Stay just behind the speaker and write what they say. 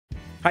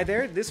Hi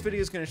there, this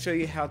video is going to show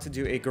you how to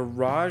do a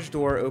garage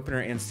door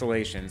opener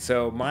installation.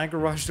 So my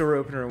garage door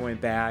opener went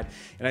bad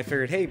and I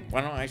figured, hey, why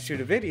don't I shoot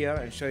a video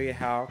and show you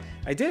how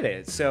I did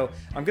it. So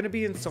I'm going to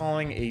be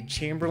installing a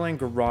Chamberlain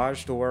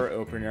garage door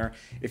opener.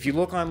 If you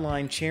look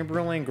online,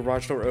 Chamberlain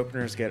garage door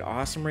openers get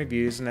awesome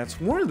reviews, and that's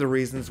one of the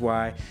reasons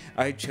why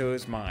I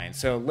chose mine.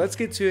 So let's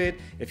get to it.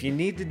 If you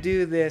need to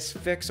do this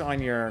fix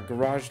on your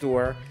garage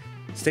door,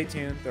 stay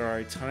tuned. There are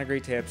a ton of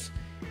great tips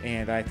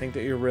and I think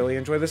that you'll really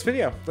enjoy this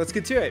video. Let's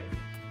get to it.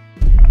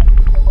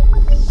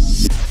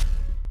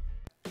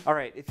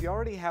 Alright, if you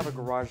already have a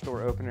garage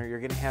door opener, you're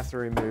going to have to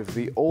remove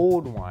the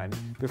old one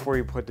before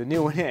you put the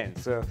new one in.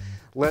 So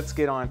let's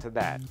get on to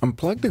that.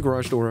 Unplug the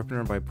garage door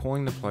opener by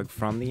pulling the plug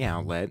from the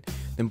outlet,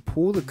 then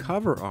pull the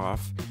cover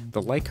off,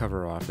 the light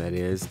cover off that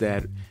is,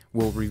 that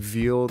will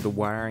reveal the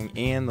wiring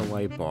and the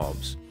light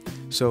bulbs.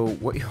 So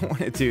what you want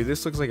to do,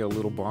 this looks like a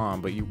little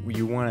bomb, but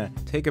you want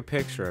to take a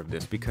picture of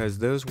this because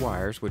those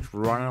wires, which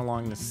run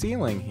along the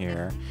ceiling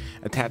here,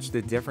 attach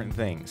to different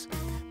things.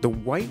 The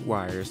white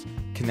wires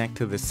connect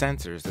to the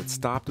sensors that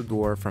stop the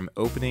door from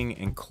opening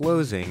and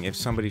closing if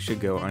somebody should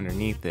go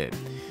underneath it.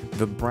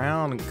 The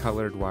brown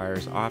colored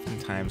wires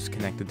oftentimes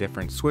connect to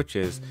different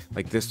switches,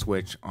 like this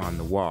switch on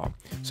the wall.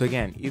 So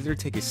again, either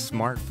take a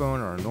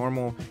smartphone or a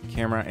normal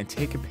camera and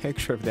take a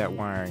picture of that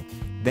wiring.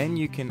 Then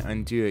you can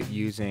undo it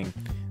using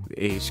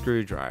a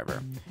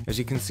screwdriver. As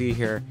you can see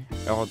here,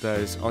 all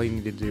you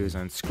need to do is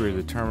unscrew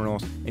the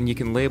terminals, and you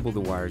can label the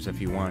wires if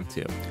you want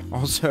to.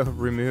 Also,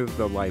 remove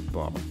the light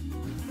bulb.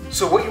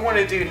 So what you want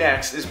to do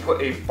next is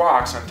put a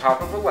box on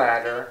top of a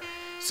ladder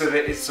so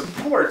that it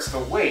supports the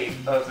weight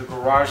of the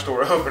garage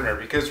door opener,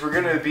 because we're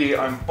going to be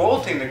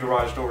unbolting the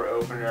garage door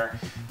opener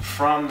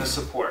from the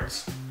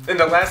supports. And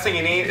the last thing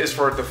you need is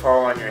for it to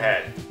fall on your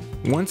head.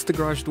 Once the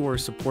garage door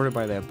is supported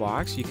by that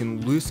box, you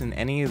can loosen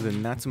any of the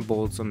nuts and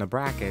bolts on the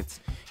brackets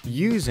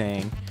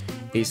using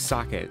a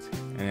socket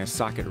and a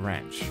socket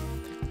wrench.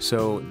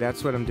 So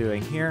that's what I'm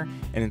doing here,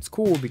 and it's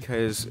cool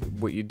because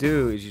what you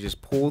do is you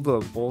just pull the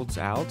bolts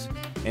out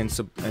and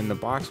the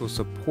box will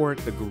support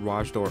the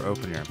garage door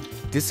opener.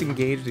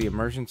 Disengage the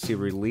emergency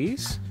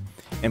release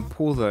and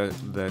pull the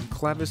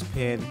clevis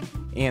pin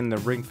and the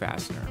ring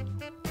fastener.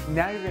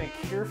 Now you're going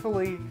to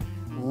carefully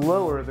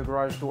lower the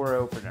garage door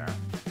opener.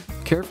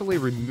 Carefully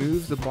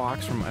remove the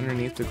box from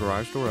underneath the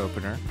garage door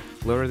opener,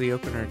 lower the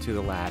opener to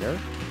the ladder,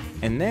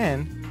 and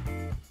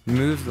then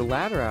move the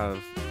ladder out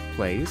of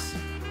place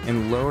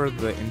and lower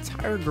the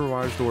entire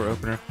garage door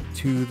opener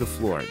to the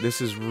floor. This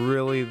is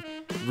really,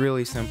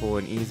 really simple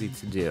and easy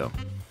to do.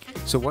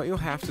 So what you'll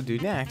have to do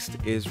next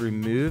is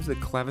remove the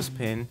clevis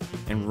pin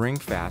and ring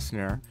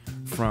fastener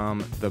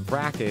from the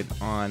bracket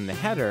on the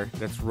header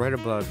that's right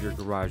above your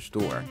garage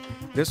door.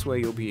 This way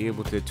you'll be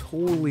able to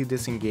totally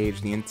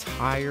disengage the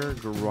entire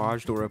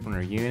garage door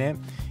opener unit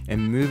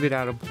and move it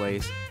out of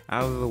place,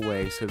 out of the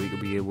way, so that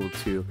you'll be able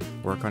to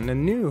work on the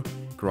new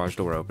garage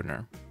door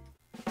opener.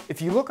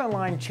 If you look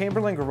online,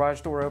 Chamberlain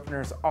garage door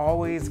openers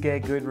always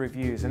get good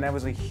reviews, and that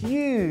was a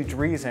huge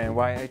reason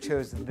why I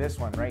chose this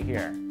one right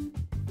here.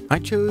 I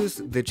chose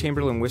the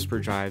Chamberlin Whisper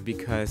Drive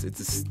because it's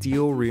a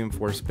steel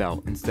reinforced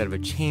belt instead of a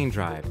chain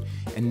drive,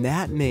 and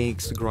that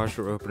makes the garage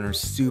door opener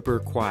super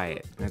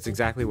quiet. That's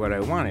exactly what I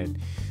wanted.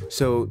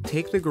 So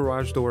take the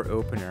garage door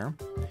opener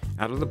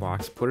out of the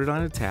box, put it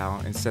on a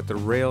towel, and set the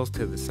rails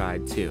to the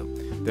side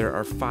too. There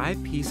are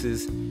 5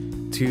 pieces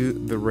to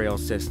the rail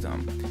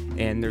system,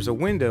 and there's a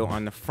window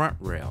on the front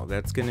rail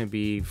that's going to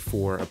be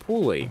for a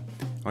pulley.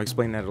 I'll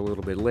explain that a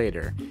little bit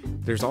later.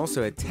 There's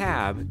also a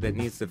tab that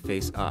needs to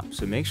face up,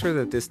 so make sure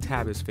that this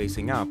tab is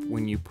facing up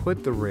when you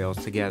put the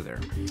rails together.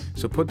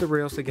 So put the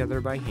rails together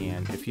by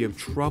hand. If you have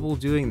trouble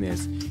doing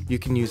this, you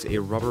can use a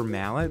rubber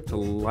mallet to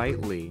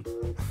lightly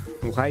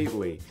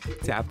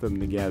tap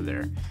them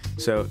together.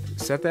 So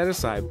set that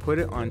aside, put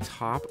it on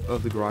top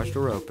of the garage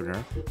door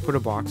opener, put a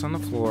box on the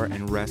floor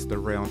and rest the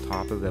rail on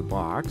top of the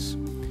box.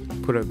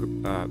 Put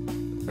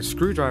a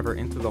screwdriver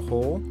into the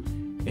hole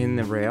in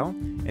the rail,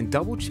 and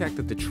double check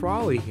that the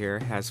trolley here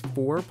has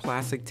 4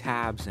 plastic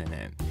tabs in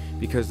it,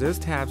 because those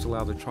tabs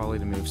allow the trolley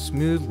to move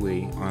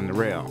smoothly on the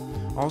rail.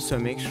 Also,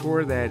 make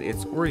sure that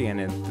it's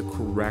oriented the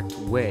correct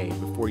way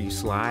before you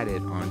slide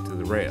it onto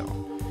the rail.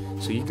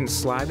 So you can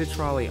slide the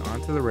trolley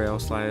onto the rail,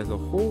 slide it the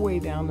whole way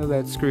down to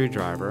that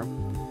screwdriver.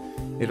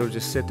 It'll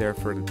just sit there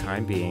for the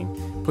time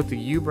being. Put the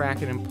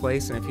U-bracket in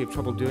place, and if you have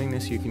trouble doing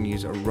this, you can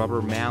use a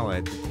rubber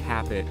mallet to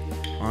tap it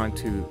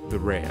onto the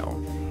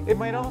rail. It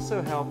might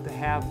also help to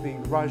have the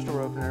garage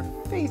door opener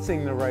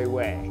facing the right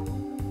way.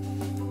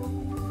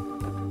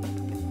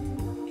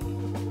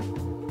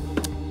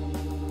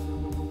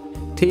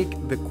 Take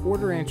the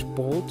 1/4-inch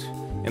bolt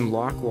and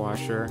lock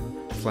washer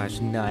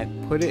 / nut,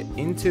 put it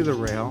into the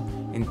rail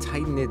and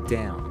tighten it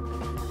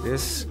down.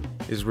 This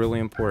is really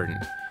important.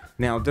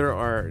 Now there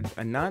are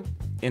a nut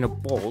and a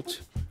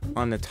bolt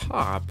on the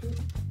top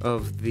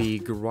of the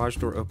garage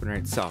door opener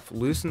itself.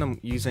 Loosen them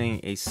using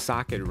a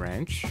socket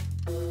wrench.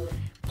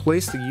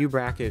 Place the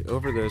U-bracket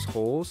over those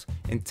holes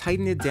and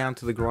tighten it down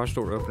to the garage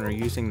door opener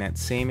using that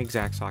same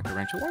exact socket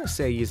wrench. I want to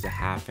say I used a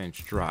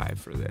 1/2-inch drive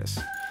for this.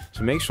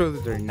 So make sure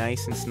that they're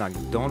nice and snug.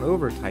 Don't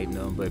over tighten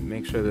them, but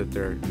make sure that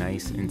they're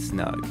nice and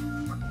snug.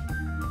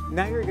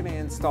 Now you're going to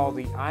install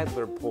the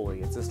idler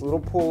pulley. It's this little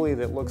pulley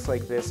that looks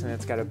like this, and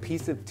it's got a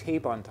piece of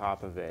tape on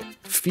top of it.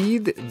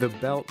 Feed the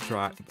belt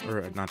drive,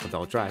 or not the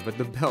belt drive, but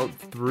the belt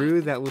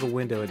through that little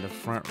window in the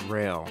front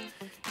rail.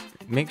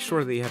 Make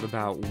sure that you have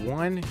about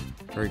 1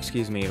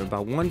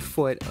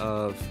 foot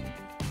of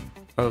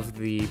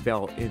the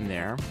belt in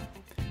there,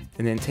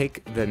 and then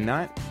take the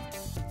nut,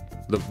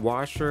 the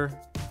washer,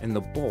 and the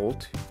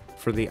bolt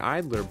for the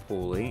idler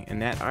pulley, and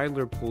that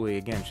idler pulley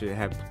again should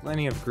have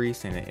plenty of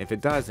grease in it. If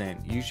it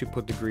doesn't, you should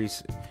put the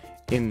grease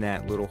in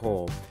that little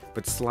hole,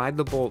 but slide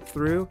the bolt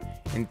through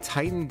and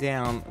tighten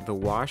down the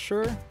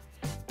washer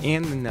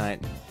and the nut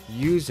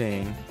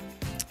using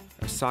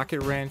a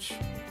socket wrench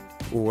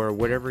or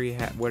whatever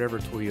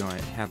tool you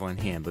have on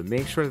hand. But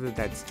make sure that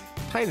that's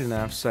tight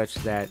enough such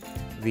that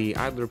the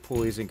idler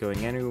pulley isn't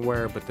going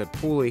anywhere, but the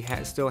pulley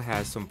still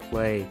has some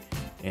play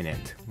in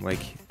it,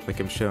 like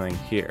I'm showing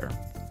here.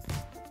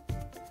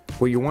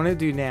 What you want to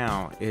do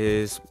now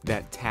is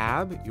that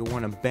tab, you'll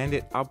want to bend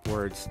it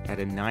upwards at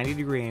a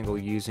 90-degree angle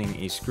using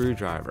a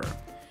screwdriver.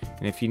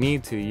 And if you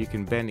need to, you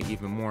can bend it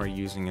even more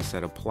using a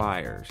set of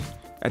pliers.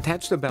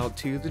 Attach the belt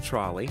to the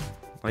trolley,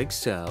 like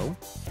so.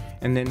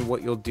 And then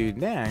what you'll do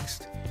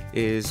next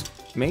is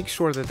make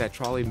sure that that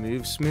trolley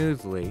moves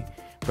smoothly,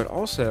 but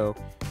also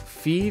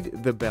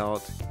feed the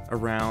belt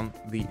around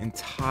the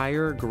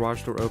entire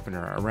garage door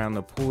opener, around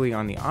the pulley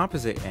on the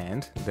opposite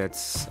end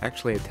that's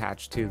actually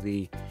attached to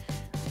the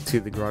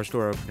garage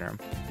door opener.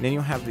 And then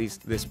you'll have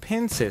this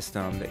pin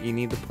system that you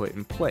need to put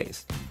in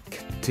place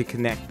to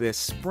connect this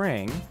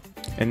spring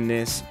and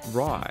this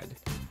rod.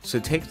 So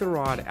take the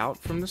rod out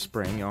from the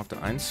spring, you'll have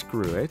to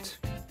unscrew it,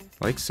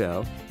 like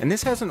so. And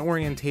this has an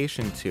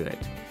orientation to it.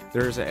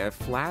 There's a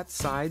flat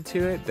side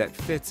to it that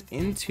fits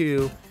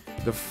into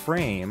the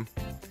frame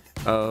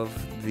of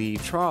the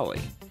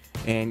trolley.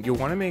 And you'll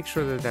want to make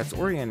sure that that's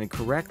oriented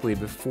correctly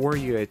before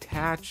you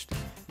attach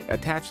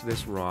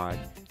this rod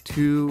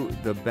to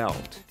the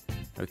belt.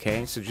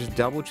 Okay, so just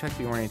double check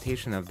the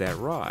orientation of that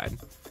rod.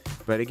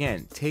 But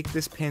again, take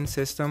this pin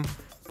system,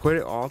 put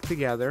it all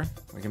together,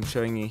 like I'm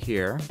showing you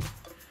here,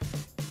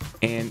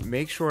 and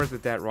make sure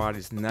that that rod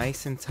is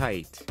nice and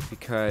tight,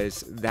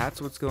 because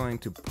that's what's going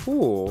to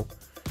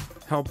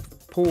help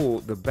pull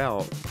the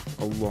belt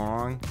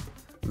along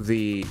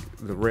the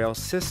rail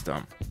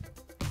system.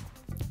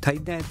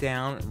 Tighten that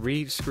down,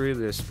 re-screw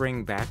the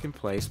spring back in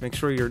place. Make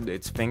sure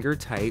it's finger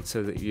tight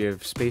so that you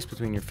have space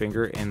between your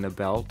finger and the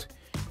belt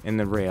and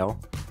the rail.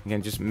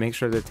 Again, just make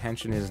sure the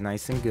tension is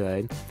nice and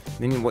good.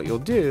 Then what you'll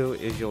do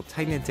is you'll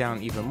tighten it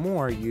down even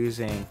more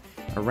using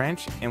a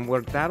wrench, and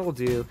what that'll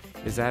do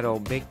is that'll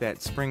make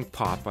that spring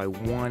pop by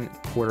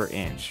 1/4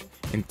 inch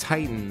and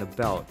tighten the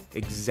belt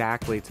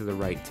exactly to the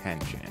right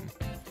tension.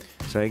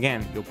 So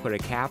again, you'll put a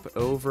cap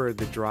over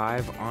the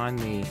drive on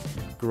the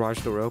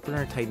garage door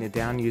opener, tighten it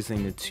down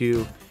using the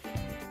 2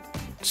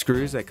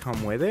 screws that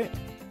come with it,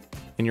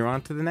 and you're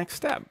on to the next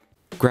step.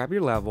 Grab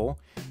your level,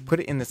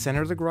 put it in the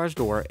center of the garage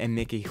door, and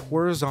make a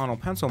horizontal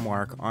pencil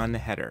mark on the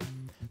header.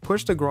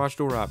 Push the garage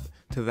door up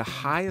to the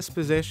highest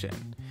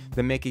position,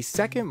 then make a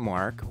second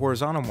mark,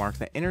 horizontal mark,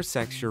 that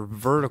intersects your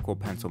vertical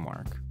pencil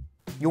mark.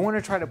 You'll want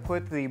to try to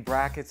put the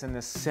brackets in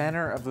the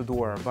center of the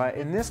door, but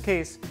in this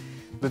case,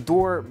 the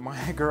door,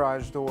 my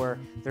garage door,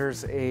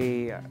 there's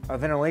a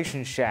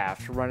ventilation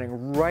shaft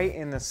running right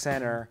in the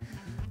center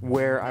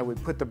where I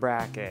would put the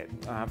bracket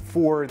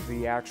for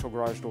the actual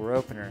garage door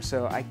opener.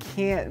 So I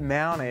can't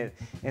mount it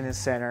in the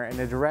center, and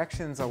the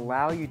directions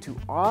allow you to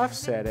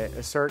offset it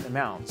a certain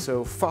amount.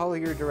 So follow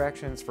your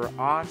directions for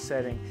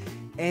offsetting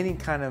any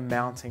kind of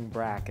mounting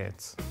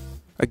brackets.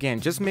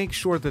 Again, just make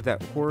sure that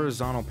that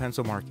horizontal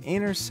pencil mark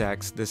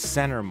intersects the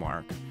center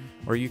mark,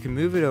 or you can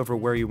move it over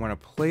where you want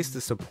to place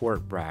the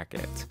support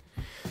bracket.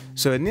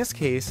 So in this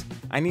case,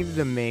 I needed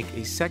to make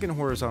a second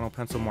horizontal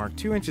pencil mark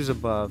 2 inches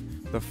above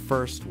the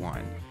first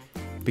one,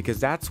 because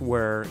that's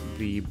where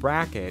the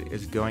bracket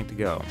is going to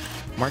go.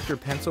 Mark your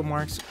pencil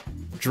marks,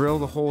 drill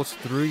the holes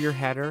through your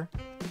header,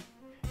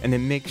 and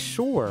then make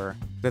sure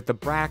that the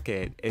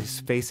bracket is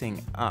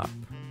facing up,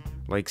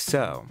 like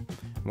so.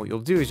 What you'll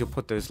do is you'll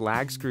put those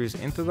lag screws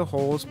into the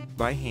holes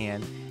by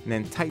hand and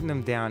then tighten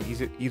them down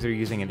either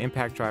using an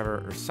impact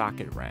driver or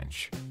socket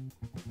wrench.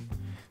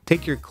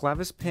 Take your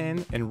clevis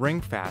pin and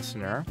ring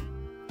fastener,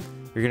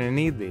 you're going to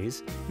need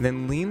these, and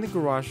then lean the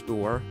garage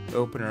door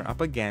opener up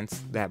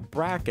against that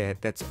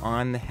bracket that's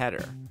on the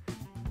header.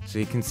 So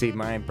you can see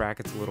my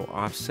bracket's a little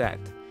offset.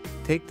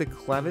 Take the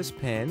clevis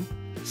pin,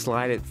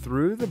 slide it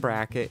through the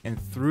bracket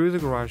and through the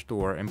garage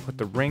door, and put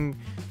the ring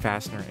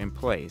fastener in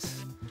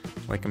place,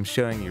 like I'm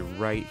showing you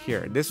right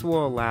here. This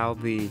will allow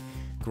the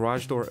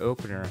garage door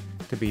opener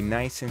to be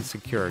nice and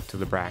secure to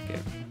the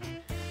bracket.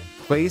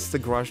 Place the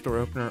garage door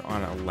opener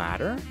on a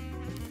ladder,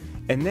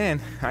 and then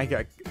I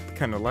got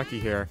kind of lucky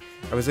here.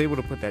 I was able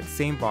to put that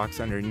same box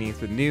underneath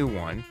the new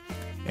one,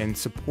 and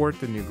support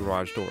the new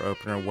garage door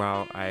opener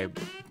while I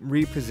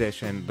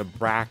reposition the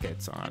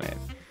brackets on it.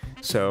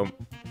 So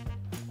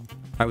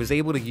I was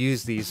able to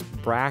use these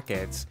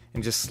brackets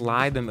and just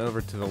slide them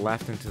over to the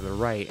left and to the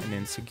right and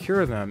then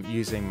secure them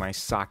using my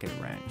socket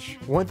wrench.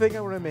 One thing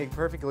I want to make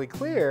perfectly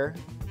clear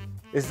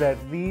is that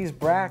these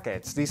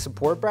brackets, these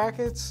support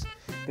brackets,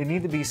 they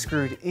need to be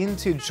screwed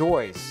into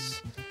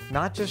joists,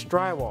 not just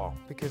drywall,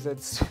 because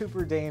that's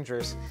super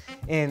dangerous,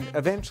 and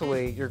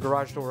eventually your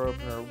garage door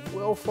opener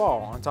will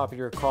fall on top of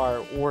your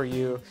car or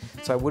you,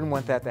 so I wouldn't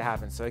want that to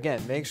happen. So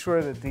again, make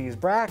sure that these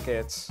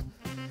brackets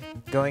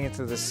going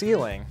into the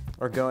ceiling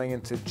or going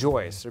into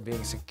joists or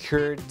being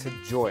secured to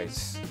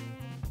joists.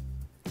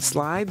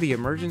 Slide the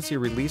emergency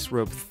release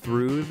rope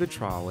through the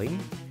trolley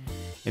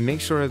and make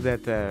sure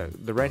that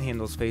the red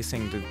handle is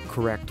facing the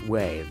correct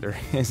way. There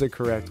is a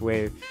correct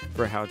way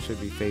for how it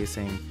should be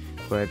facing,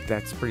 but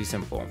that's pretty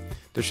simple.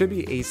 There should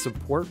be a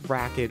support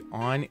bracket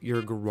on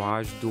your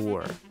garage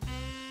door.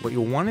 What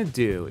you'll want to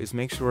do is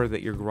make sure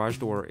that your garage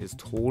door is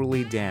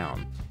totally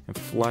down and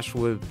flush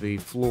with the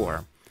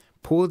floor.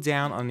 Pull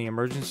down on the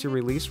emergency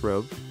release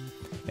rope,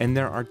 and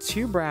there are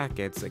two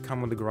brackets that come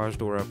with the garage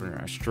door opener,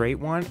 a straight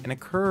one and a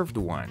curved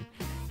one.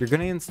 You're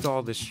going to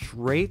install the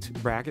straight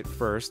bracket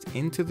first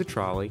into the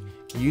trolley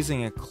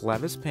using a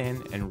clevis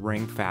pin and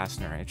ring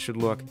fastener. It should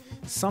look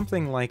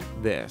something like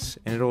this,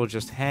 and it'll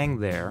just hang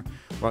there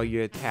while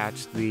you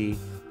attach the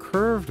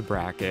curved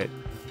bracket,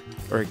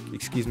 or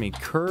excuse me,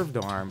 curved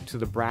arm to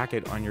the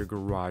bracket on your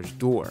garage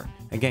door.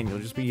 Again, you'll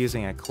just be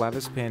using a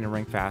clevis pin and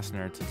ring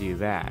fastener to do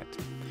that.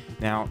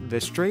 Now, the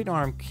straight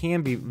arm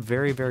can be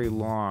very, very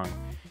long,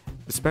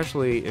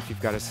 especially if you've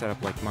got a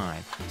setup like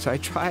mine. So I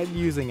tried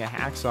using a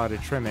hacksaw to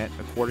trim it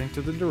according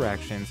to the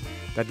directions.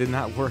 That did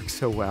not work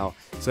so well.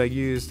 So I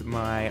used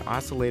my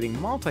oscillating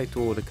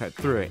multi-tool to cut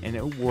through it, and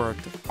it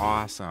worked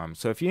awesome.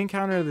 So if you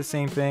encounter the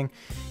same thing,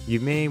 you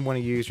may want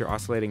to use your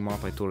oscillating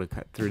multi-tool to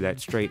cut through that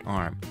straight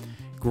arm.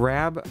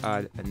 Grab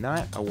a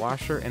nut, a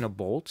washer, and a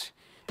bolt.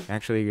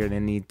 Actually, you're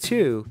going to need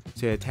two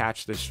to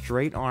attach the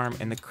straight arm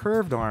and the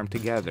curved arm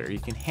together. You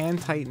can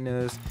hand tighten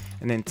those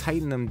and then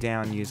tighten them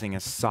down using a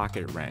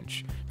socket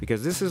wrench,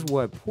 because this is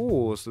what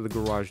pulls the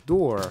garage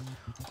door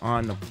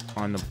on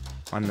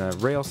the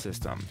rail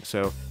system.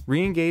 So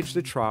re-engage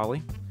the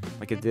trolley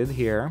like it did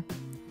here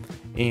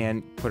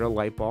and put a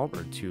light bulb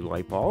or two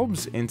light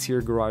bulbs into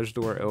your garage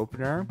door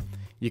opener.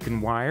 You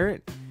can wire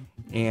it.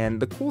 And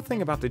the cool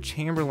thing about the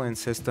Chamberlin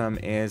system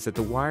is that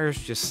the wires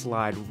just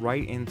slide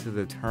right into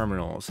the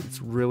terminals.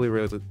 It's really,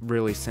 really,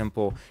 really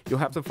simple. You'll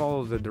have to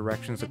follow the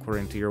directions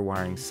according to your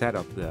wiring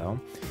setup though.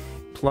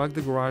 Plug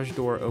the garage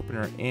door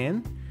opener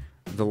in.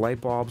 The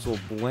light bulbs will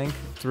blink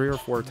 3 or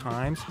 4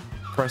 times.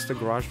 Press the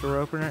garage door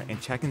opener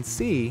and check and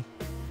see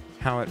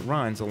how it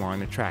runs along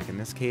the track. In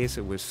this case,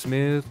 it was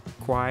smooth,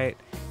 quiet,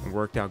 and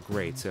worked out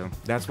great. So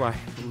that's why I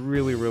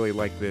really, really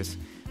like this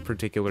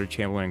particular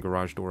Chamberlain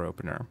garage door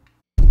opener.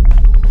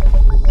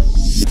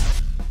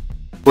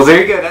 Well,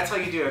 there you go. That's how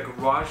you do a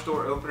garage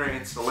door opener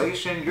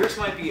installation. Yours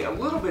might be a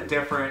little bit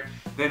different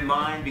than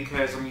mine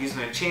because I'm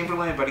using a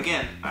Chamberlain, but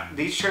again,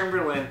 these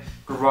Chamberlain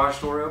garage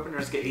door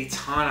openers get a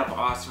ton of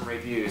awesome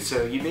reviews,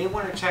 so you may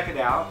want to check it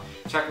out.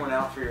 Check one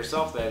out for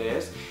yourself, that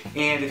is.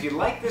 And if you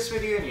like this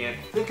video and you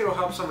think it'll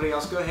help somebody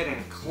else, go ahead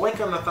and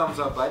click on the thumbs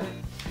up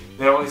button.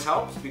 That always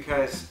helps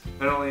because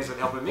not only is it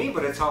helping me,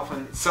 but it's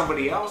helping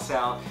somebody else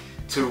out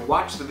to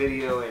watch the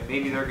video and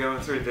maybe they're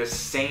going through this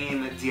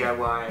same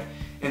DIY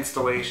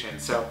installation.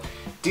 So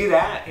do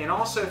that, and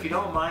also if you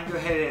don't mind, go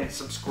ahead and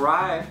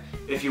subscribe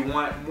if you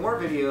want more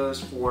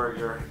videos for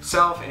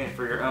yourself and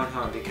for your own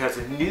home, because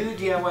a new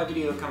DIY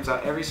video comes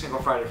out every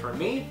single Friday from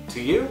me to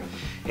you,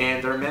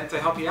 and they're meant to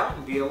help you out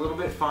and be a little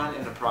bit fun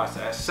in the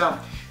process. So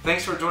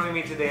thanks for joining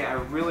me today. I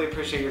really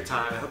appreciate your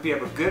time. I hope you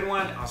have a good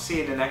one. I'll see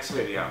you in the next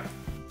video.